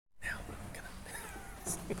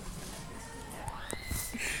Oh, dear.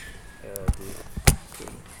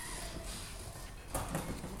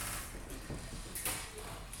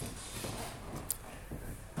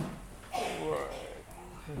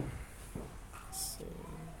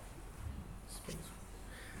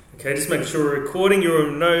 Okay, just making sure we're recording.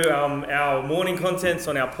 You'll know our morning contents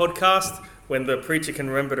on our podcast when the preacher can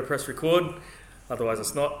remember to press record. Otherwise,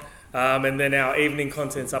 it's not. And then our evening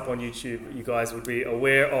contents up on YouTube. You guys would be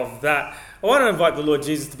aware of that. I want to invite the Lord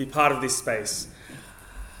Jesus to be part of this space.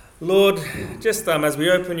 Lord, just as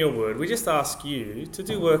we open your word, we just ask you to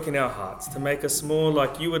do work in our hearts, to make us more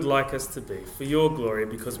like you would like us to be, for your glory,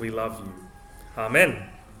 because we love you. Amen.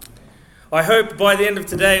 I hope by the end of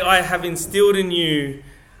today I have instilled in you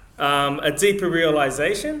a deeper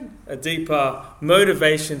realization, a deeper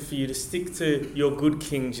motivation for you to stick to your good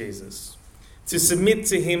King Jesus, to submit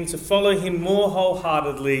to him, to follow him more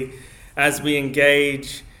wholeheartedly as we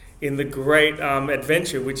engage in the great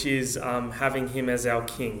adventure, which is having him as our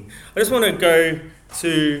King. I just want to go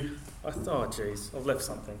to... Oh, geez, I've left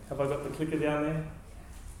something. Have I got the clicker down there?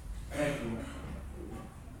 Thank you.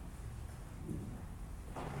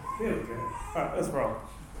 There we go. All right, let's roll.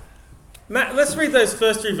 Matt, let's read those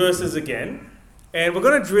first three verses again. And we're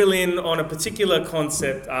going to drill in on a particular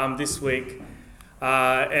concept this week.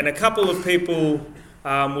 And a couple of people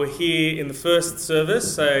were here in the first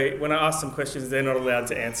service, so when I ask them questions, they're not allowed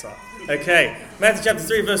to answer. Okay, Matthew chapter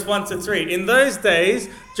 3, verse 1 to 3. In those days,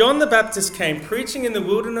 John the Baptist came preaching in the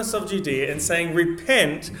wilderness of Judea and saying,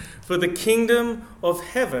 "Repent, for the kingdom of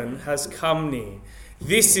heaven has come near.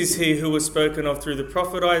 This is he who was spoken of through the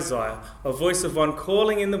prophet Isaiah, a voice of one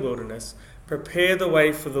calling in the wilderness, prepare the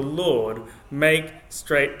way for the Lord, make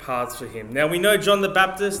straight paths for him." Now we know John the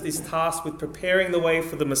Baptist is tasked with preparing the way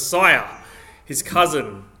for the Messiah, his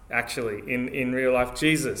cousin, actually, in real life,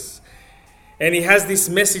 Jesus. And he has this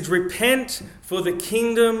message, repent, for the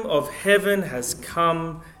kingdom of heaven has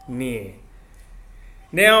come near.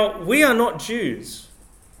 Now, we are not Jews.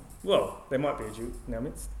 Well, there might be a Jew in our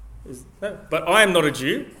midst. No, but I am not a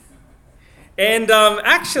Jew. And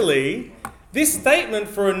actually, this statement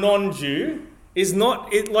for a non-Jew is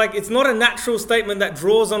it's not a natural statement that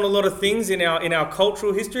draws on a lot of things in our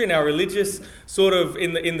cultural history, in our religious sort of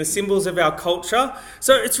in the symbols of our culture.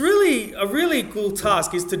 So it's really a really cool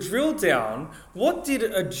task is to drill down what did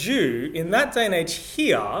a Jew in that day and age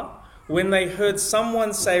hear when they heard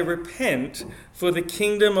someone say, "Repent, for the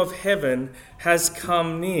kingdom of heaven has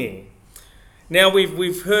come near." Now,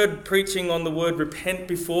 we've heard preaching on the word repent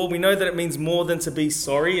before. We know that it means more than to be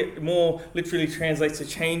sorry. It more literally translates to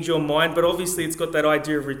change your mind, but obviously it's got that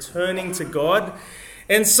idea of returning to God.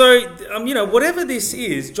 And so, whatever this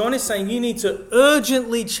is, John is saying you need to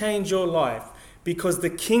urgently change your life because the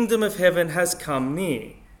kingdom of heaven has come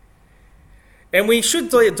near. And we should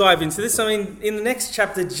dive into this. I mean, in the next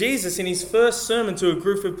chapter, Jesus, in his first sermon to a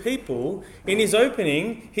group of people, in his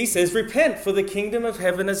opening, he says, "Repent, for the kingdom of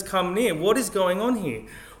heaven has come near." What is going on here?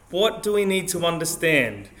 What do we need to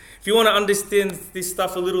understand? If you want to understand this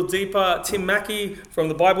stuff a little deeper, Tim Mackey from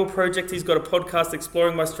the Bible Project, he's got a podcast,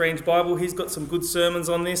 Exploring My Strange Bible. He's got some good sermons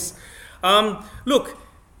on this. Look,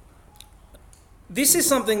 this is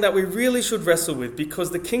something that we really should wrestle with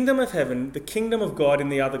because the kingdom of heaven, the kingdom of God in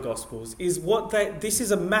the other gospels, this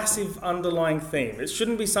is a massive underlying theme. It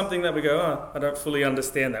shouldn't be something that we go, "Oh, I don't fully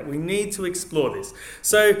understand that." We need to explore this.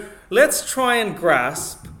 So let's try and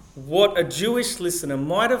grasp what a Jewish listener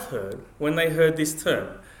might have heard when they heard this term.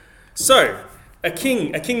 So, a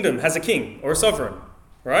kingdom has a king or a sovereign,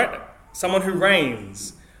 right? Someone who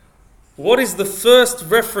reigns. What is the first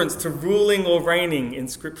reference to ruling or reigning in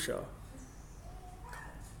Scripture?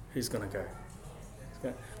 Who's going to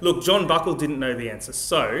go? Look, John Buckle didn't know the answer,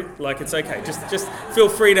 so, it's okay. Just feel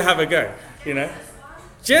free to have a go,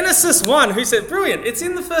 Genesis 1, who said, brilliant, it's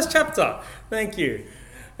in the first chapter. Thank you.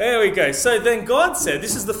 There we go. So then God said,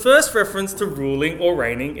 this is the first reference to ruling or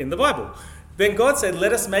reigning in the Bible. Then God said,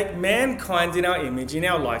 "Let us make mankind in our image, in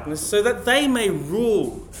our likeness, so that they may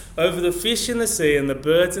rule over the fish in the sea and the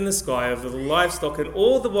birds in the sky, over the livestock and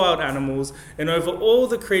all the wild animals, and over all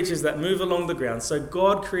the creatures that move along the ground." So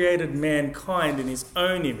God created mankind in his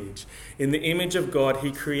own image. In the image of God,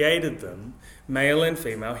 he created them, male and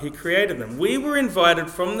female, he created them. We were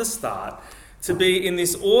invited from the start to be in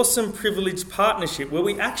this awesome privileged partnership where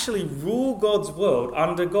we actually rule God's world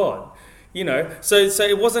under God. So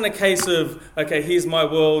it wasn't a case of, okay, here's my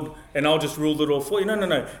world and I'll just rule it all for you.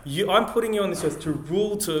 No. I'm putting you on this earth to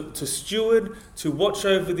rule, to steward, to watch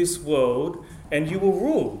over this world, and you will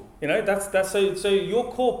rule. So your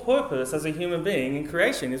core purpose as a human being in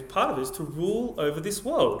creation is part of it is to rule over this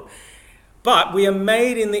world. But we are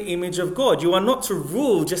made in the image of God. You are not to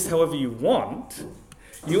rule just however you want.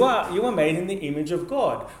 You are made in the image of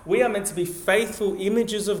God. We are meant to be faithful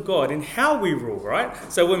images of God in how we rule, right?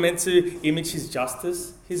 So we're meant to image his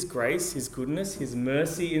justice, his grace, his goodness, his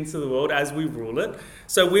mercy into the world as we rule it.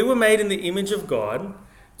 So we were made in the image of God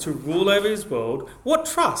to rule over his world. What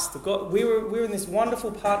trust? God, we're in this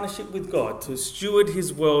wonderful partnership with God to steward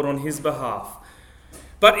his world on his behalf.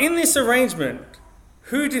 But in this arrangement,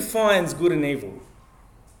 who defines good and evil?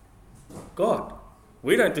 God.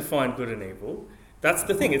 We don't define good and evil. That's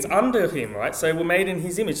the thing. It's under him, right? So we're made in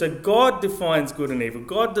his image. So God defines good and evil.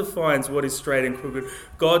 God defines what is straight and crooked.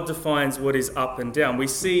 God defines what is up and down. We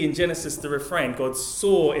see in Genesis the refrain, God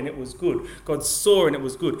saw and it was good. God saw and it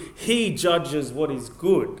was good. He judges what is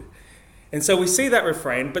good. And so we see that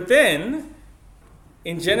refrain. But then,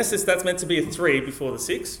 in Genesis, that's meant to be a 3 before the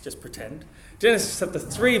 6. Just pretend. Genesis chapter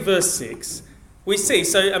 3, verse 6. We see,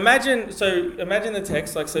 so imagine the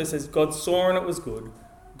text, like so it says, God saw and it was good.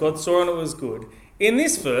 God saw and it was good. In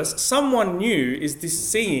this verse, someone new is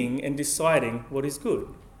seeing and deciding what is good.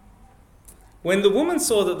 When the woman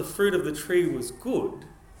saw that the fruit of the tree was good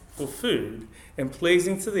for food and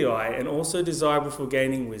pleasing to the eye and also desirable for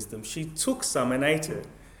gaining wisdom, she took some and ate it.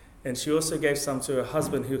 And she also gave some to her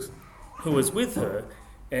husband who was with her,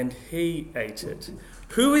 and he ate it.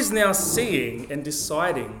 Who is now seeing and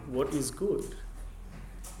deciding what is good?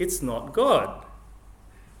 It's not God.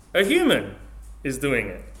 A human is doing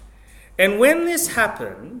it. And when this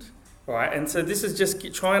happened, right, and so this is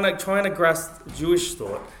just trying to grasp Jewish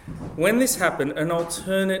thought. When this happened, an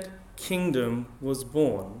alternate kingdom was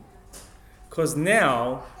born. Because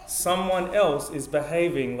now someone else is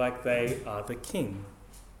behaving like they are the king.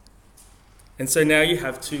 And so now you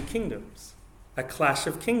have two kingdoms. A clash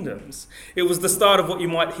of kingdoms. It was the start of what you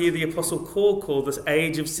might hear the Apostle Paul call this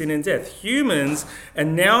age of sin and death. Humans are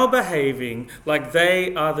now behaving like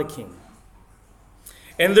they are the king.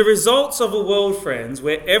 And the results of a world, friends,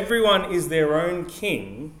 where everyone is their own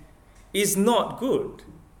king, is not good.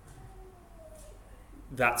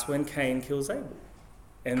 That's when Cain kills Abel.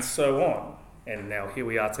 And so on. And now here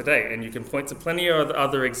we are today. And you can point to plenty of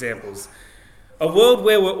other examples. A world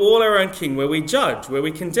where we're all our own king, where we judge, where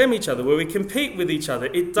we condemn each other, where we compete with each other,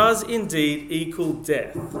 it does indeed equal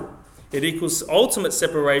death. It equals ultimate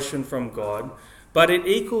separation from God, but it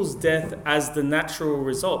equals death as the natural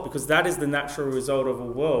result, because that is the natural result of a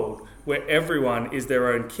world where everyone is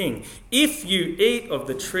their own king. If you eat of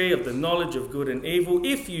the tree of the knowledge of good and evil,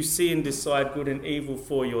 if you see and decide good and evil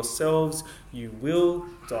for yourselves, you will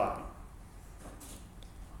die.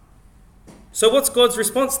 So what's God's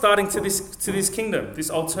response starting to this kingdom, this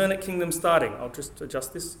alternate kingdom starting? I'll just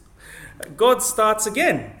adjust this. God starts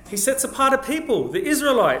again. He sets apart a people, the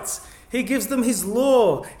Israelites. He gives them his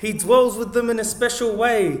law. He dwells with them in a special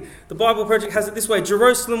way. The Bible Project has it this way.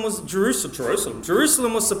 Jerusalem was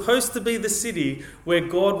supposed to be the city where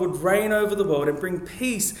God would reign over the world and bring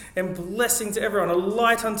peace and blessing to everyone, a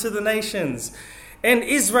light unto the nations. And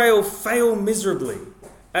Israel failed miserably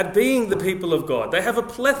at being the people of God. They have a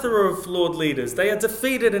plethora of flawed leaders. They are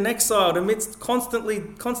defeated and exiled amidst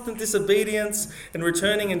constant disobedience and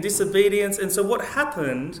returning in disobedience. And so what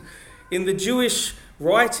happened in the Jewish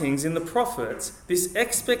writings, in the prophets, this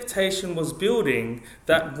expectation was building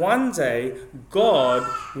that one day God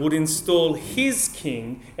would install his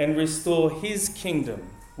king and restore his kingdom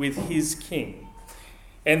with his king.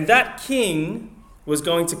 And that king was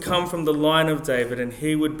going to come from the line of David, and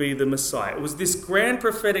he would be the Messiah. It was this grand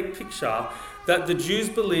prophetic picture that the Jews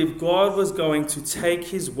believed God was going to take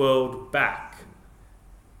his world back,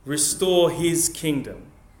 restore his kingdom,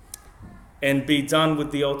 and be done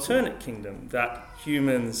with the alternate kingdom that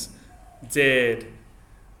humans dared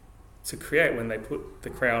to create when they put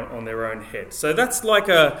the crown on their own head. So that's like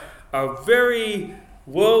a very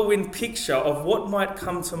whirlwind picture of what might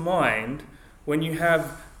come to mind when you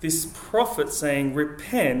have this prophet saying,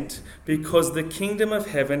 repent because the kingdom of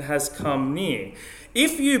heaven has come near.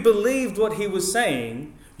 If you believed what he was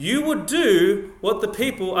saying, you would do what the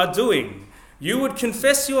people are doing. You would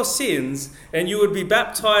confess your sins and you would be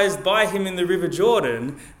baptized by him in the River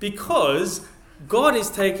Jordan because God is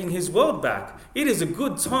taking his world back. It is a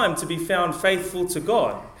good time to be found faithful to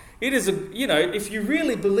God. It is if you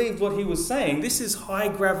really believed what he was saying, this is high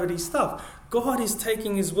gravity stuff. God is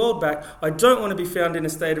taking his world back. I don't want to be found in a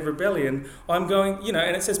state of rebellion. I'm going,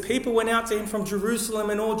 and it says people went out to him from Jerusalem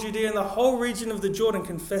and all Judea and the whole region of the Jordan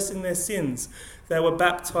confessing their sins. They were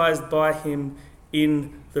baptized by him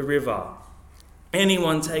in the river.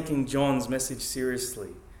 Anyone taking John's message seriously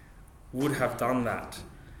would have done that.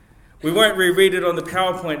 We won't reread it on the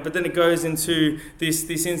PowerPoint, but then it goes into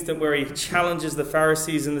this instant where he challenges the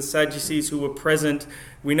Pharisees and the Sadducees who were present.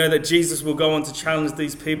 We know that Jesus will go on to challenge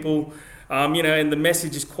these people And the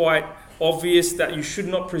message is quite obvious that you should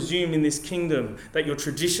not presume in this kingdom that your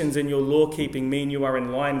traditions and your law-keeping mean you are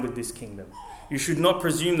in line with this kingdom. You should not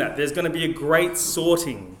presume that. There's going to be a great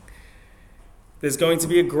sorting. There's going to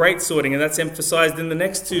be a great sorting, and that's emphasized in the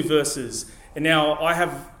next two verses. And now,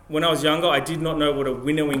 when I was younger, I did not know what a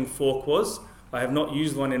winnowing fork was. I have not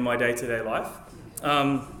used one in my day-to-day life.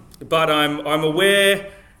 But I'm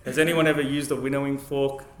aware. Has anyone ever used a winnowing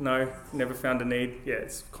fork? No? Never found a need? Yeah,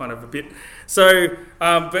 it's kind of a bit. So,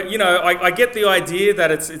 I get the idea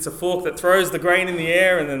that it's a fork that throws the grain in the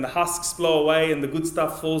air and then the husks blow away and the good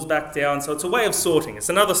stuff falls back down. So it's a way of sorting. It's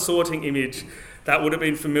another sorting image that would have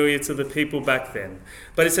been familiar to the people back then.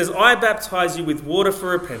 But it says, I baptize you with water for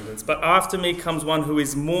repentance, but after me comes one who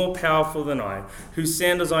is more powerful than I, whose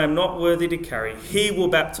sandals I am not worthy to carry. He will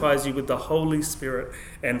baptize you with the Holy Spirit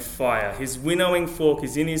and fire. His winnowing fork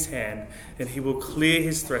is in his hand, and he will clear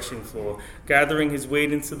his threshing floor, gathering his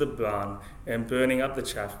wheat into the barn and burning up the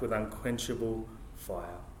chaff with unquenchable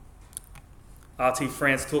fire. R.T.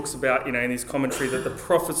 France talks about, in his commentary, that the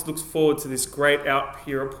prophets looked forward to this great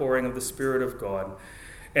outpouring of the Spirit of God.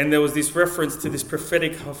 And there was this reference to this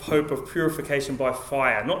prophetic hope of purification by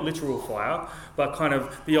fire, not literal fire, but kind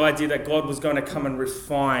of the idea that God was going to come and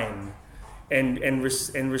refine and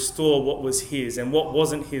restore what was his, and what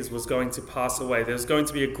wasn't his was going to pass away. There was going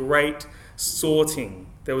to be a great sorting.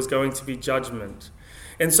 There was going to be judgment.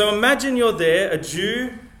 And so imagine you're there, a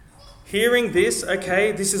Jew, hearing this,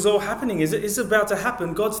 okay, this is all happening. It's about to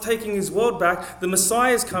happen. God's taking his world back. The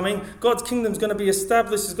Messiah is coming. God's kingdom is going to be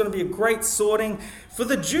established. There's going to be a great sorting. For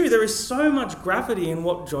the Jew, there is so much gravity in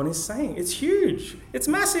what John is saying. It's huge. It's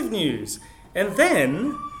massive news. And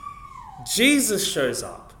then Jesus shows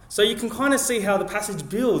up. So you can kind of see how the passage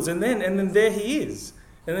builds. And then there he is.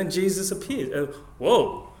 And then Jesus appears.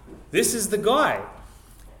 Whoa, this is the guy.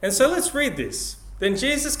 And so let's read this. Then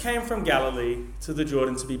Jesus came from Galilee to the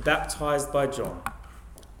Jordan to be baptized by John.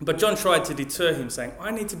 But John tried to deter him, saying,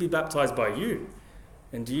 I need to be baptized by you,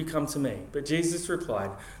 and do you come to me? But Jesus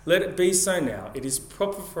replied, let it be so now. It is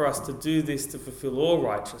proper for us to do this to fulfill all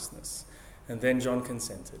righteousness. And then John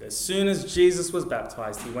consented. As soon as Jesus was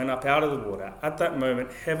baptized, he went up out of the water. At that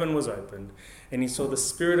moment, heaven was opened, and he saw the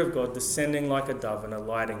Spirit of God descending like a dove and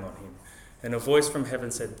alighting on him. And a voice from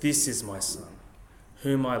heaven said, this is my Son,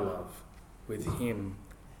 whom I love. With him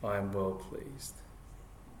I am well pleased.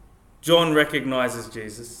 John recognizes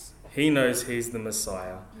Jesus. He knows he's the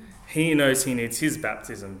Messiah. He knows he needs his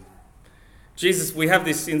baptism. We have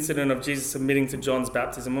this incident of Jesus submitting to John's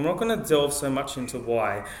baptism. I'm not going to delve so much into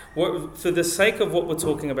why. For the sake of what we're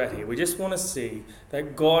talking about here, we just want to see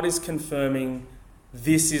that God is confirming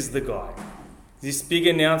this is the guy. This big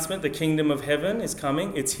announcement, the kingdom of heaven is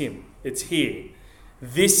coming. It's him. It's here.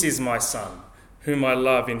 This is my Son, whom I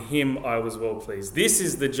love, in him I was well pleased. This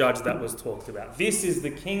is the judge that was talked about. This is the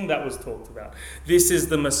king that was talked about. This is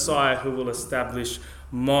the Messiah who will establish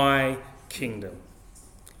my kingdom.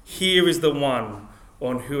 Here is the one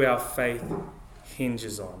on who our faith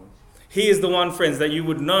hinges on. He is the one, friends, that you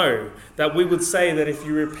would know, that we would say that if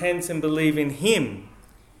you repent and believe in him,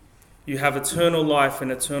 you have eternal life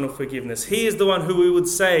and eternal forgiveness. He is the one who we would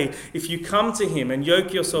say, if you come to him and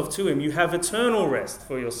yoke yourself to him, you have eternal rest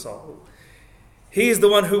for your soul. He is the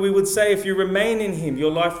one who we would say, if you remain in him,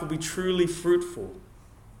 your life will be truly fruitful.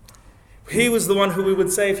 He was the one who we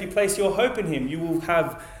would say, if you place your hope in him, you will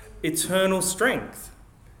have eternal strength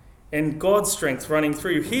and God's strength running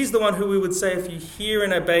through you. He's the one who we would say, if you hear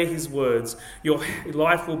and obey his words, your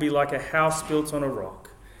life will be like a house built on a rock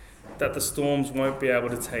that the storms won't be able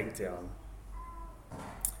to take down.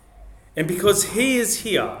 And because he is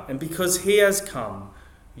here and because he has come,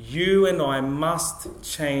 you and I must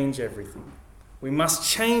change everything. We must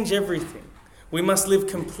change everything. We must live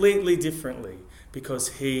completely differently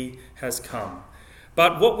because he has come.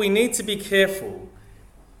 But what we need to be careful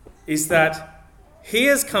is that he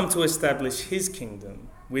has come to establish his kingdom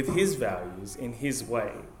with his values in his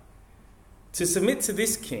way. To submit to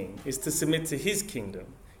this king is to submit to his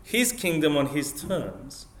kingdom on his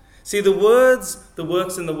terms. See, the words, the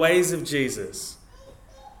works and the ways of Jesus,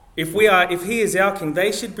 if he is our king,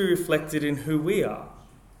 they should be reflected in who we are.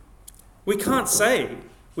 We can't say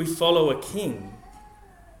we follow a king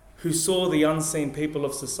who saw the unseen people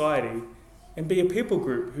of society and be a people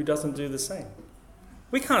group who doesn't do the same.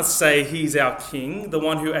 We can't say he's our king, the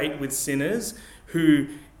one who ate with sinners, who,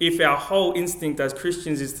 if our whole instinct as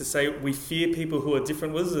Christians is to say we fear people who are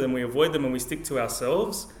different with us and we avoid them and we stick to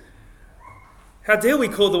ourselves, how dare we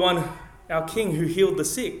call the one our king who healed the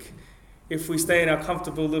sick if we stay in our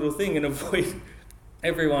comfortable little thing and avoid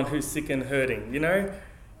everyone who's sick and hurting,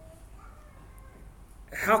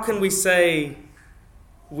 How can we say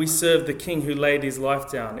we serve the King who laid his life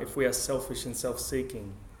down if we are selfish and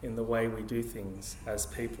self-seeking in the way we do things as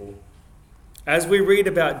people. As we read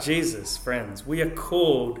about Jesus, friends, we are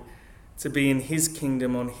called to be in his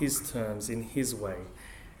kingdom on his terms, in his way.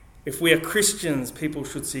 If we are Christians, people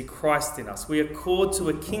should see Christ in us. We are called to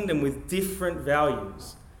a kingdom with different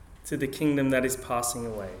values to the kingdom that is passing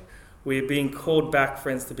away. We are being called back,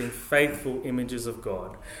 friends, to being faithful images of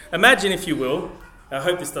God. Imagine, if you will, I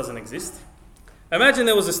hope this doesn't exist. Imagine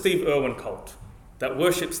there was a Steve Irwin cult that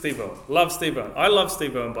worshipped Steve Irwin, loved Steve Irwin. I loved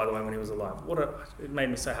Steve Irwin, by the way, when he was alive. It made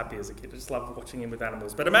me so happy as a kid. I just loved watching him with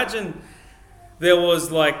animals. But imagine there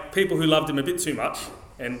was like people who loved him a bit too much,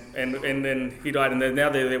 and then he died, and now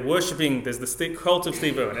they're worshipping. There's the cult of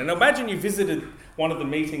Steve Irwin. And imagine you visited one of the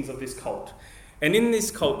meetings of this cult, and in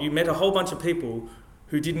this cult you met a whole bunch of people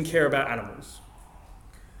who didn't care about animals.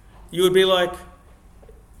 You would be like,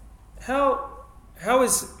 how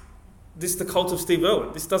is this the cult of Steve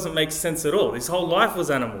Irwin? This doesn't make sense at all. His whole life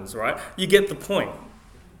was animals, right? You get the point.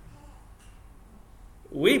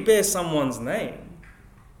 We bear someone's name.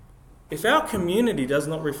 If our community does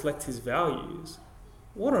not reflect his values,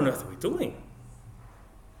 what on earth are we doing?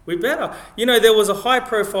 We better. There was a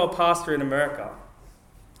high-profile pastor in America.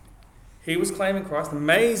 He was claiming Christ,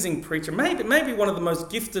 amazing preacher, maybe one of the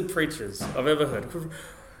most gifted preachers I've ever heard.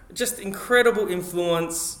 Just incredible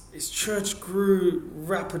influence. His church grew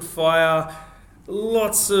rapid fire.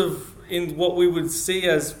 Lots of, in what we would see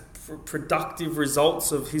as productive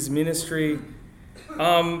results of his ministry.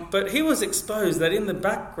 But he was exposed that in the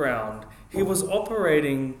background, he was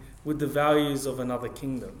operating with the values of another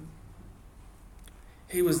kingdom.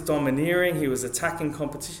 He was domineering, he was attacking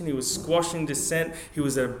competition, he was squashing dissent, he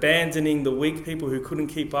was abandoning the weak people who couldn't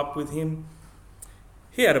keep up with him.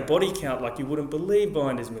 He had a body count like you wouldn't believe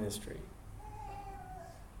behind his ministry.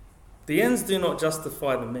 The ends do not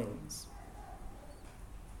justify the means.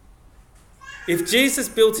 If Jesus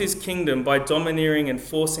built his kingdom by domineering and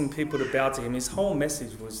forcing people to bow to him, his whole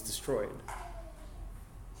message was destroyed.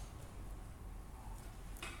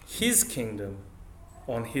 His kingdom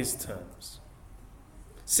on his terms.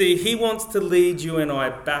 See, he wants to lead you and I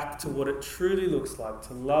back to what it truly looks like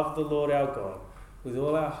to love the Lord our God with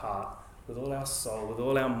all our heart, with all our soul, with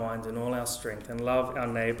all our mind and all our strength, and love our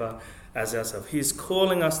neighbour as ourselves. He is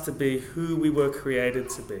calling us to be who we were created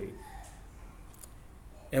to be.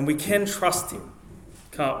 And we can trust him,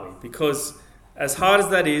 can't we? Because as hard as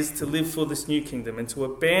that is to live for this new kingdom and to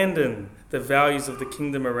abandon the values of the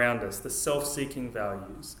kingdom around us, the self-seeking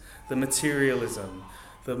values, the materialism,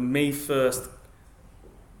 the me-first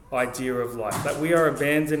idea of life, that we are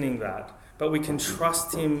abandoning that. But we can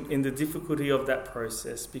trust him in the difficulty of that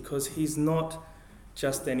process because he's not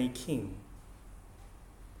just any king.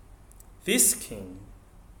 This king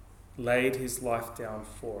laid his life down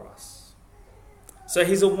for us. So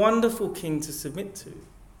he's a wonderful king to submit to.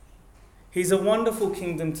 He's a wonderful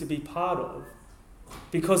kingdom to be part of.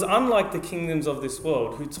 Because unlike the kingdoms of this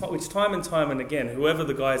world, which time and time and again, whoever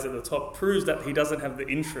the guy is at the top proves that he doesn't have the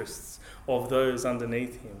interests of those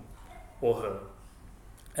underneath him or her,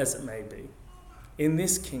 as it may be. In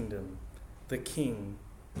this kingdom, the king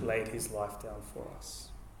laid his life down for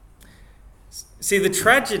us. See, the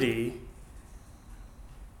tragedy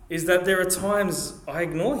is that there are times I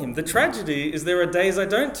ignore him. The tragedy is there are days I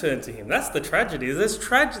don't turn to him. That's the tragedy.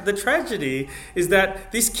 The tragedy is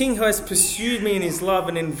that this king who has pursued me in his love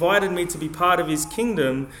and invited me to be part of his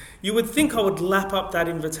kingdom, you would think I would lap up that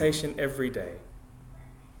invitation every day.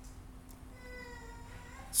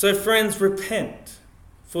 So friends, repent,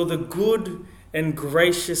 for the good and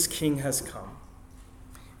gracious king has come.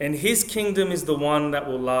 And his kingdom is the one that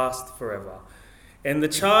will last forever. And the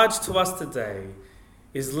charge to us today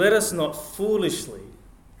is let us not foolishly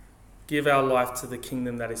give our life to the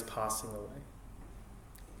kingdom that is passing away.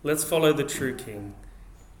 Let's follow the true king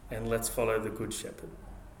and let's follow the good shepherd.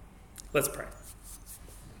 Let's pray.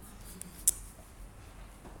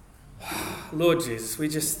 Lord Jesus, we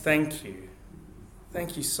just thank you.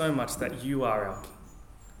 Thank you so much that you are our king.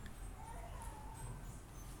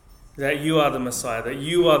 That you are the Messiah, that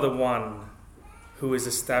you are the one who is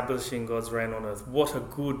establishing God's reign on earth. What a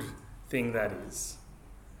good thing that is.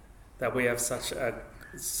 That we have such a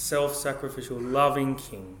self-sacrificial, loving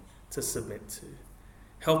king to submit to.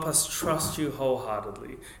 Help us trust you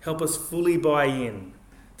wholeheartedly. Help us fully buy in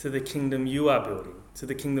to the kingdom you are building, to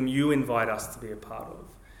the kingdom you invite us to be a part of.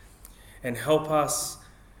 And help us,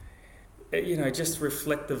 just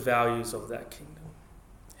reflect the values of that kingdom.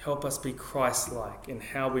 Help us be Christ-like in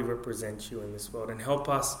how we represent you in this world. And help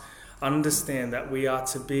us understand that we are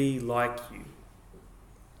to be like you.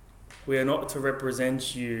 We are not to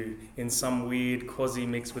represent you in some weird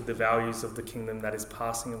quasi-mix with the values of the kingdom that is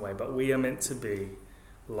passing away, but we are meant to be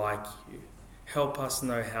like you. Help us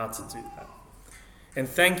know how to do that. And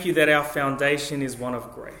thank you that our foundation is one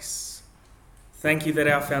of grace. Thank you that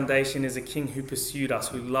our foundation is a king who pursued us,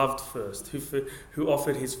 who loved first, who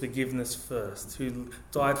offered his forgiveness first, who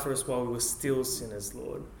died for us while we were still sinners,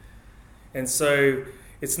 Lord. And so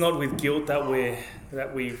it's not with guilt that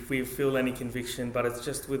we feel any conviction, but it's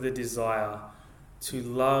just with a desire to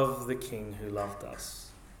love the King who loved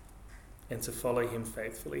us and to follow him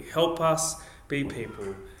faithfully. Help us be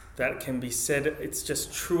people that can be said, it's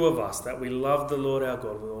just true of us, that we love the Lord our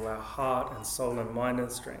God with all our heart and soul and mind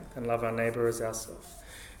and strength, and love our neighbour as ourselves.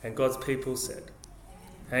 And God's people said,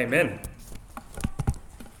 Amen.